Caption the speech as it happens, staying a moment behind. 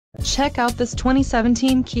Check out this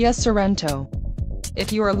 2017 Kia Sorento.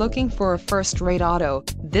 If you are looking for a first-rate auto,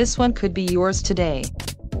 this one could be yours today.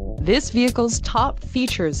 This vehicle's top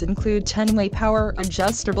features include 10-way power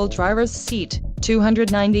adjustable driver's seat,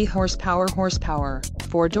 290 horsepower,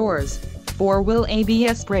 4 doors, 4-wheel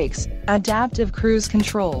ABS brakes, adaptive cruise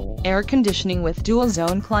control, air conditioning with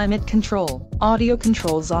dual-zone climate control, audio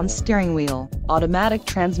controls on steering wheel, automatic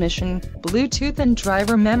transmission, Bluetooth and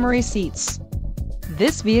driver memory seats.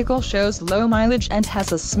 This vehicle shows low mileage and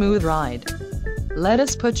has a smooth ride. Let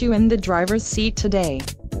us put you in the driver's seat today.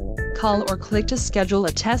 Call or click to schedule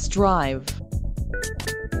a test drive.